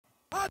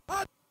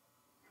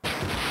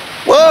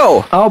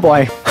Whoa! Oh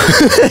boy.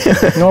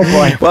 Oh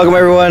boy. Welcome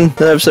everyone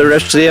to the episode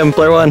of RetroStadium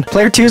Player 1.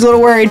 Player 2's a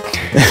little worried.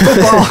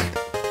 Football.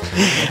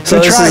 So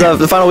this is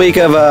the final week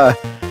of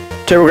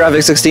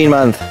TurboGrafx-16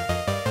 month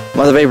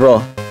of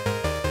April.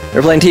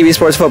 We're playing TV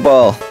Sports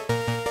Football.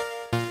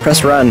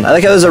 Press run. I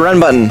like how there's a run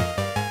button.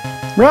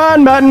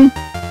 Run button.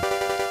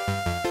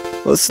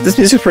 Well, this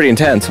music's pretty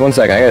intense. One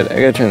second, I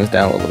gotta turn this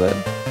down a little bit.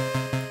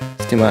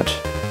 It's too much.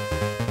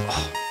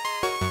 Oh.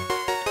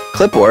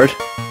 Clipboard.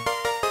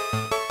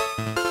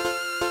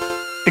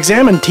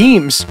 Examine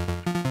teams.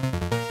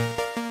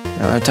 I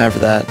don't have time for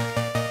that.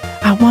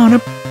 I wanna.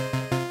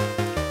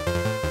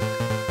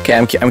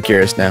 Okay, I'm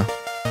curious now.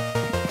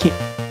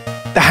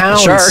 The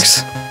Hounds.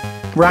 Sharks.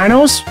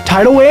 Rhinos.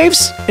 Tidal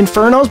waves.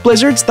 Infernos.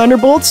 Blizzards.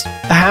 Thunderbolts.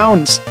 The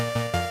Hounds.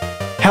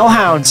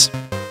 Hellhounds.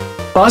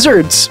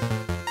 Buzzards.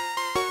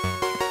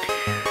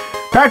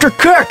 Patrick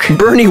Cook.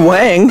 Bernie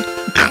Wang.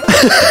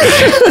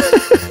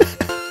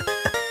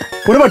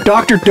 What about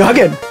Dr.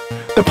 Duggan?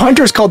 The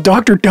punter's called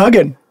Dr.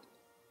 Duggan.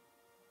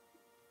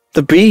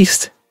 The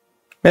Beast.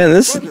 Man,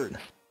 this...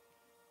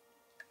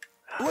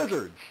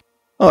 Blizzards.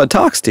 Oh, it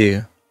talks to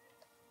you.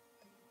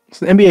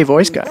 It's an NBA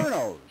voice guy.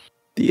 Infernos.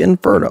 The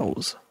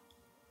Infernos.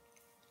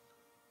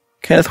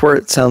 Kenneth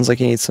Wirt sounds like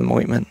he needs some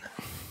ointment.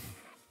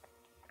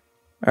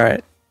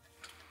 Alright.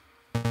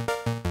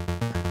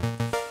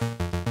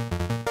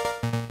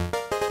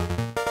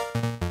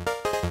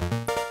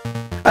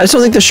 I just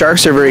don't think the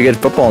Sharks are a very good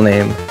football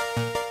name.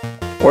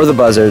 Or the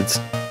Buzzards.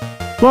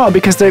 Well,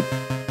 because they,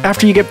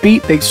 after you get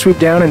beat, they swoop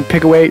down and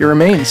pick away at your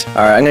remains.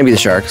 Alright, I'm gonna be the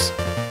Sharks.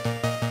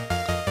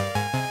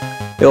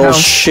 The old Hounds.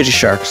 shitty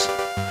Sharks.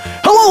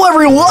 Hello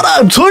everyone,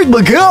 I'm Tig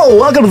McGill.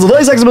 Welcome to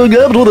today's segment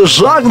again with the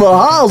Shark and the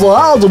Hounds. The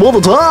Hounds have won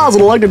the toss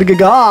and elected to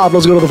kick off.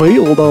 Let's go to the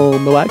field.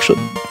 No action.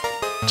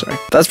 Sorry.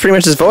 That's pretty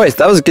much his voice.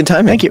 That was good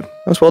timing. Thank you.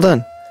 That was well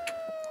done.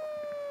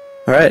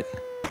 Alright.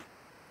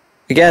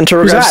 Again,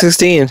 Who's that?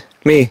 TurboGrafx-16.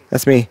 Me.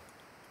 That's me.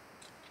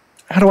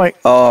 How do I?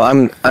 Oh,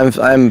 I'm How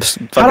do I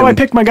fucking-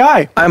 pick my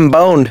guy? I'm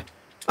boned.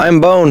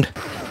 I'm boned.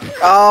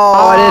 Oh,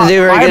 I didn't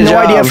do a very I have good no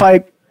job. idea if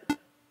I.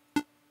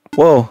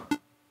 Whoa.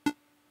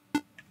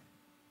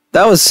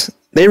 That was...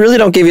 They really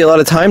don't give you a lot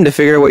of time to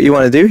figure out what you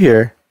want to do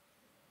here.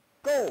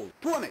 Goal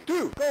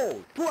 22.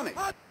 Goal 20.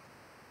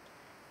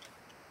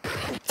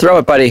 Throw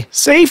it, buddy.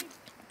 Safe.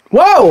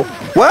 Whoa!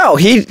 Wow,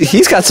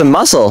 he's got some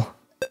muscle.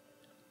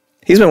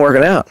 He's been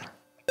working out.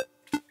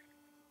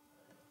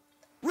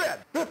 Red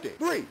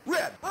 53.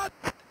 Red.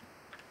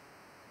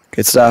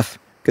 Good stuff.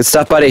 Good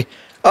stuff, buddy.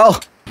 Oh!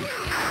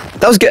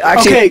 That was good.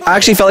 Actually, Okay. I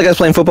actually felt like I was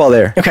playing football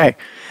there. Okay.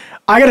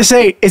 I gotta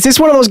say, is this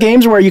one of those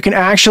games where you can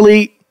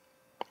actually...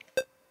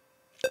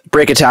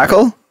 Break a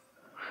tackle?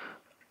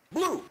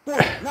 Blue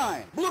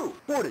 49. Blue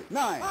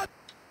 49.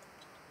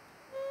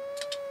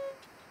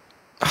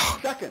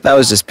 Second. That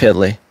was just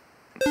piddly.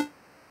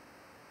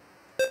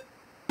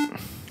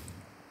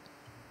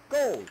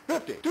 Goal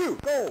 52.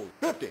 Goal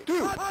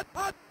 52.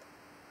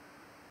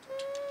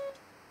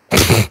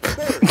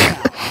 Third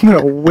down. What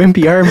a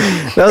wimpy arm.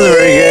 That was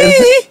very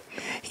good.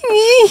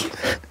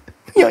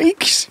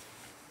 Yikes.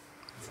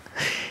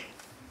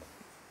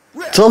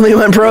 Told me he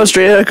went pro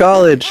straight out of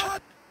college.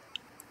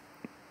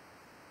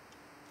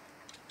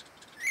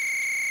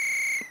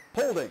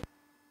 Holding.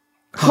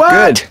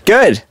 What?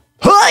 Good.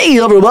 Hi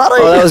everybody.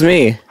 Oh, that was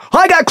me.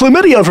 I got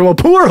chlamydia from a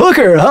poor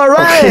hooker. All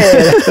right.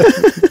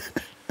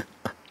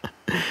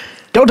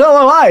 Don't tell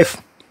my wife.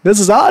 This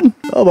is odd.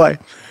 Oh boy.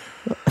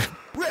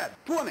 Red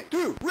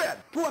 22. Red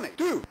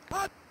 22.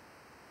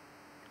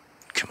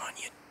 Come on,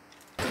 you.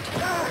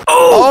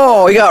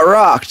 Oh, he got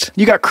rocked.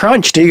 You got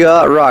crunched. He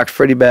got rocked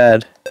pretty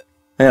bad.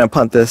 I'm gonna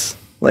punt this.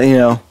 Let you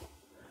know.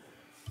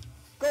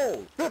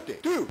 Goal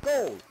 52.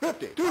 Goal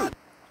 52.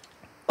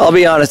 I'll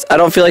be honest. I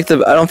don't feel like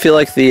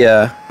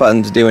the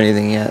buttons do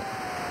anything yet.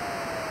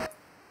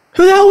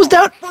 Who the hell was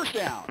down? First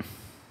down.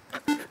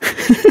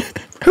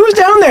 Who was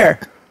down there?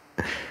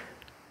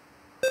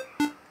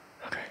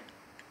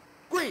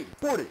 Green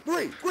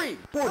 43. Green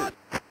 40.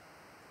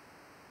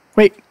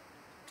 Wait.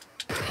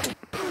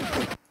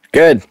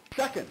 Good.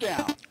 Second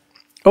down.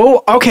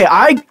 Oh, okay.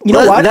 You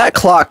know what? That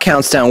clock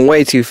counts down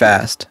way too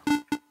fast.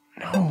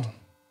 No.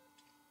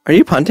 Are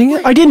you punting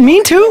it? I didn't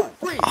mean to.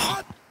 Green.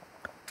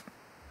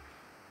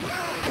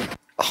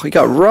 Oh, he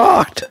got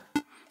rocked.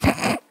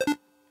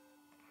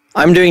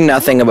 I'm doing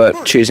nothing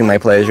about choosing my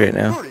plays right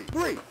now.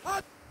 33.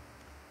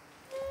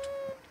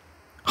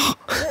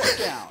 Fourth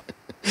down.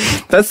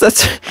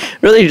 That's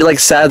really like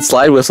sad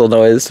slide whistle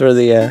noise for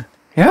the.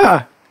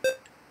 Yeah.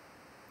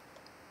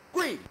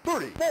 Green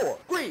 34.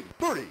 Green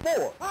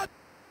 34.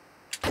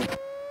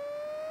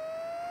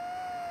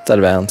 It's out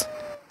of bounds.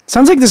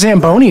 Sounds like the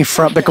Zamboni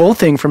from the goal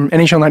thing from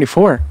NHL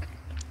 '94.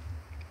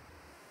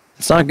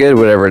 It's not good,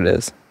 whatever it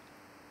is.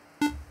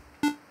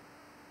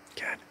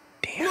 God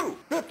damn. Blue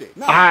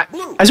 59.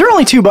 Blue. Is there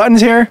only 2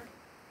 buttons here?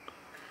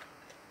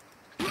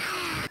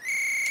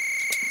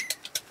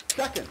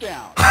 Second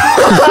down.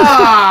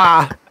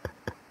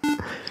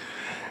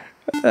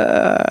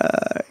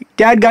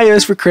 Dad got you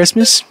this for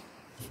Christmas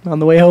on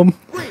the way home.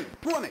 Green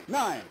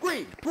 39.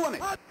 Green, 20.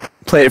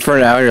 Played it for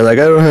an hour, you're like,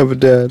 I don't have a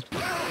dad.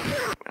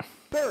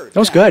 Third That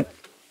was good.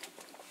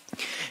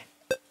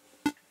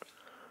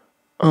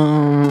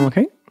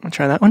 Okay, I'll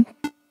try that one.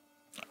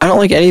 I don't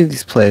like any of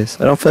these plays.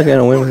 I don't feel like I'm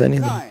gonna win with any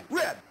of them. 9.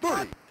 Red,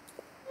 30.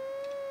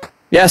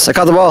 Yes, I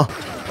caught the ball.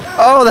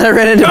 Oh, then I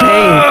ran into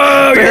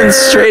pain. Ran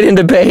straight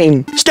into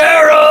pain.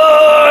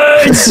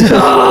 Steroids!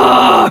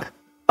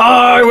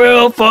 I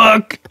will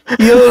fuck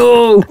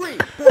you. Green,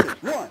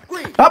 41.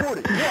 Green, Up.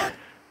 41.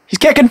 He's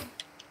kicking.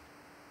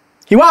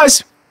 He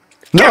was.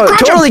 No, crunch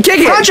totally him. kick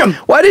it. Crunch him.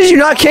 Why did you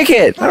not kick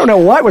it? I don't know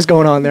what was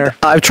going on there.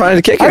 I'm trying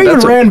to kick it. I even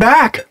That's ran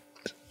back.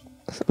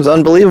 It was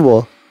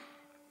unbelievable.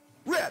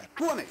 Red,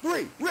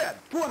 23. Red,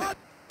 20.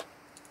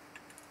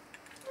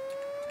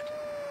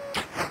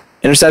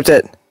 Intercept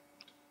it.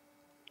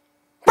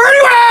 Bernie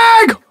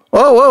Wag!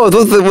 Whoa,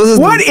 whoa.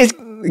 What is...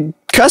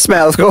 cuss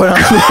mouth going on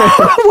there?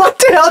 What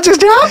the hell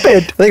just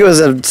happened? I think it was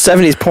a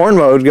 70s porn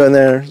mode going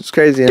there. It's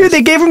crazy. Dude,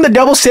 they gave him the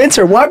double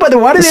censor. Why did they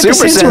have to Super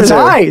censor his censor.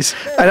 eyes?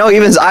 I know,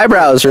 even his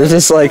eyebrows are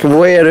just like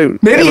way out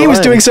of... Maybe out of he was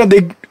line. doing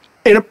something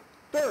in a...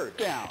 Third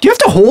down. Do you have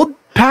to hold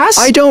pass?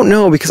 I don't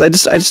know, because I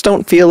just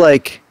don't feel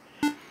like...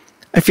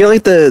 I feel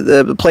like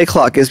the play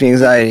clock gives me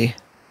anxiety.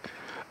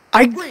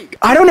 I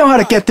don't know how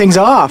to get things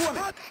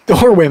off.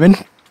 Or women.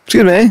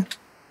 Excuse me.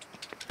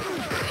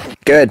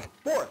 Good.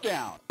 Fourth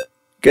down.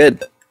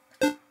 Good.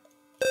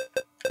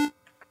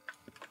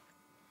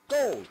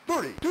 Goal,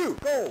 32.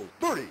 Goal,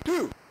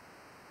 32.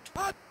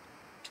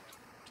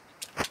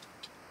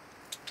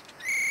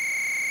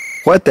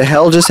 What the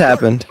hell just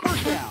happened?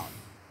 First down.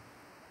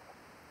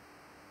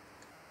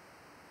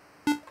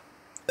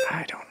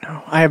 I don't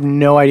know. I have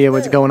no idea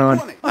what's going on.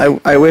 20.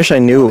 I wish I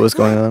knew what was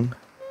going on.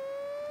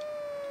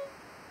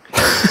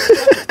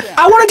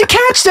 I wanted to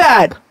catch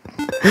that!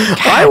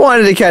 I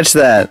wanted to catch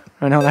that.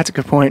 I know, that's a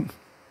good point.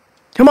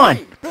 Come on.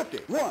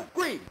 51.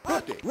 Green,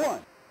 51.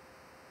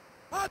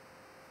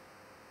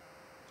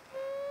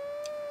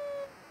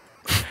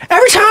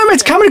 Every time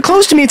it's coming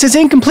close to me, it says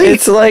incomplete.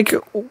 It's like...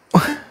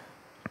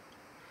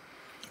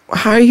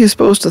 How are you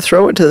supposed to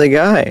throw it to the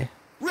guy?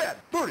 Red,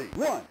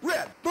 31.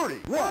 Red,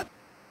 31.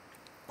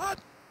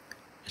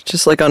 It's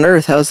just like on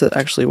Earth, how does that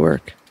actually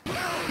work?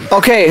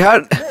 Okay,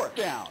 Fourth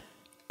down.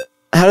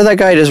 how did that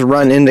guy just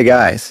run into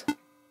guys?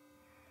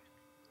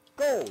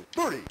 Goal,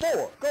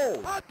 34.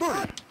 Goal,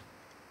 30.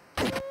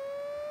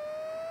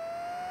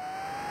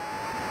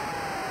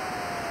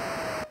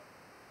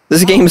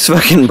 This game's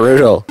fucking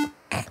brutal.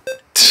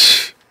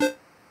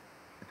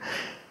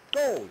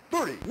 Goal,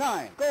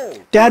 39. Goal.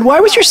 Dad, why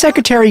was your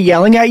secretary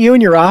yelling at you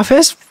in your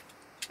office?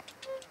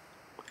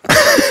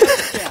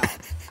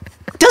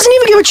 Doesn't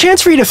even give a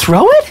chance for you to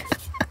throw it?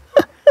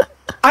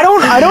 I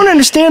don't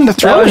understand the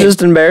That throwing. was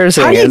just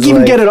embarrassing. How do you It's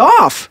even like- get it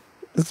off?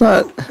 It's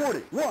not...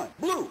 41.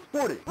 Blue,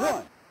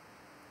 41.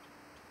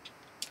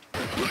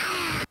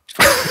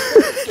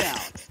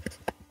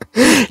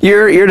 Down.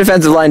 Your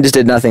defensive line just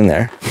did nothing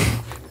there.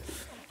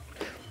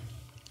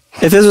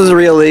 If this was a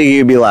real league,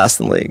 you'd be last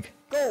in the league.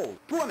 Goal,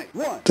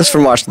 21. Just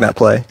from watching that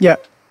play. Yeah.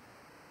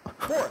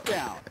 Fourth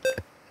down.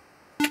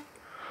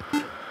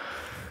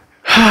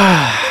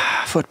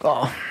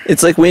 Football.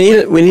 It's like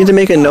we need to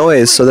make a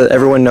noise so that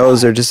everyone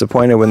knows they're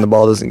disappointed when the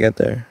ball doesn't get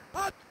there.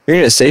 You're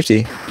gonna get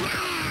safety.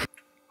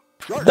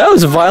 That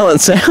was a violent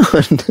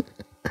sound.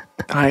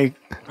 I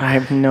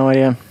have no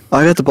idea. Oh,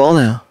 I got the ball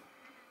now.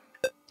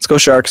 Let's go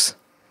Sharks.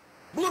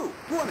 Blue,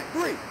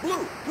 23.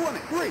 Blue,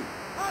 23.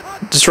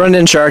 Just run it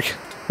in, Shark.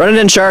 Run it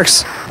in,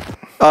 Sharks.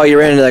 Oh, you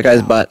ran into that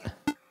guy's butt.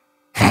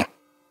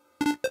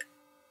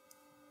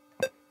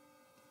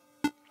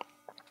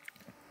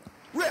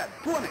 Red,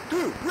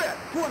 22. Red,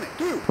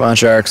 22. Come on,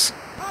 Sharks.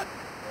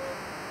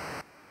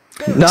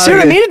 No, See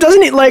what I mean? It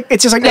doesn't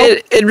it's just like nope.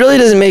 It really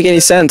doesn't make any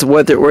sense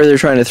where they're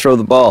trying to throw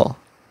the ball.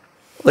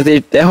 Like they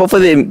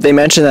hopefully they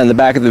mention that in the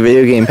back of the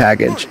video game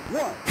package. 31.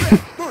 Red,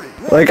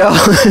 31. Like,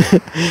 oh,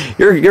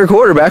 your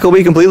quarterback will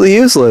be completely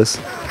useless.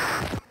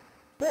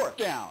 Fourth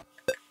down.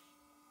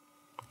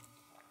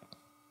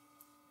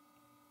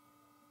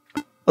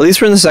 At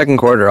least we're in the second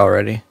quarter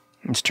already.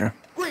 It's true.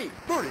 Green,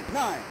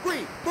 39.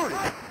 Green, 30.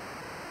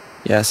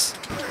 Yes.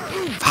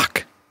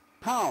 Fuck.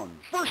 Pound,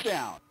 first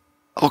down.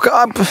 Oh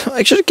god,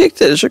 I should have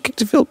kicked it. I should have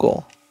kicked a field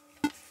goal.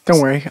 Don't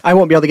worry. I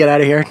won't be able to get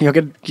out of here. You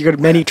get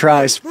many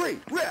tries. 3.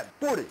 Red,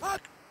 40. I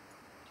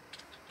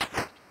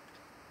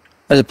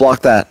just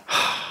blocked that.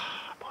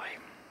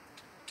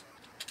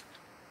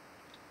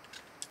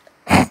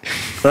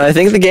 But I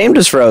think the game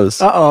just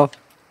froze. Uh-oh.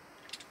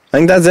 I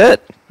think that's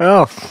it.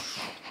 Oh. I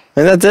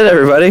think that's it,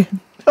 everybody.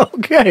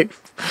 Okay.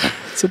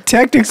 So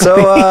technically So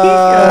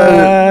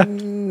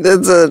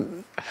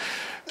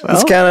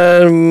that's kind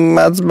of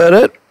that's about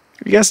it.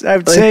 yes, I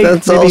would I say think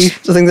that's all. maybe,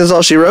 I think that's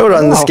all she wrote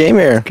on this Wow. game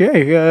here.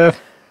 okay,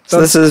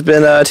 So this has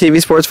been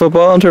TV Sports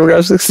Football on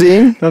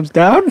TurboGrafx-16. thumbs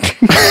down.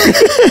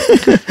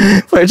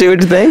 Player 2,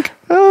 what'd you think?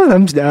 Oh,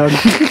 thumbs down.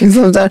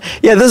 Thumbs down.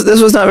 Yeah,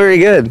 this was not very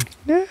good.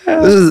 Yeah.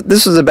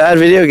 This was a bad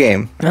video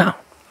game. No.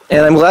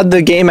 And I'm glad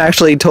the game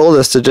actually told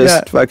us to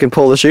just Yeah. fucking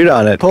pull the chute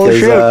on it. Pull the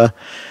 'cause, chute.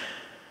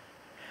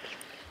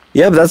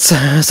 Yeah, but that's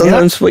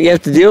sometimes what you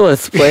have to deal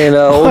with playing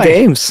old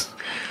games.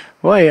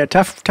 Boy, a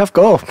tough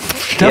go.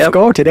 Tough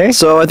go today.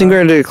 So I think we're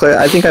going to declare.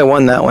 I think I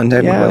won that one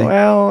technically. Yeah,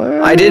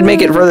 well, I did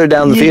make it further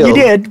down the field. You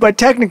did, but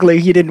technically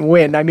you didn't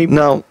win. I mean,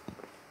 no.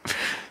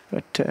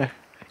 But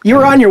you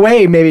were on your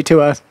way maybe to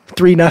a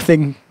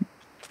 3-0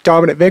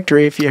 dominant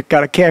victory if you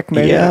got a kick.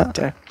 Maybe. Yeah.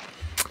 But,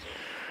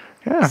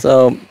 yeah.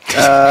 So,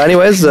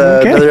 anyways,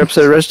 another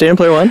episode of RetroStadium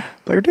Player 1.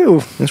 Player 2.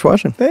 Thanks for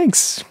watching.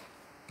 Thanks.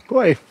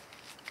 Boy.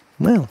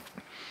 Well.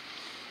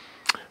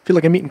 I feel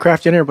like I'm eating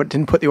Kraft dinner, but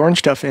didn't put the orange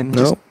stuff in.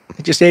 Nope.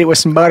 Just ate it with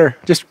some butter.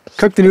 Just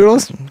cook the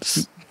noodles,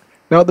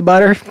 melt the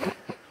butter,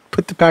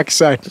 put the pack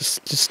aside.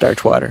 Just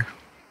starch water.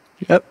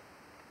 Yep.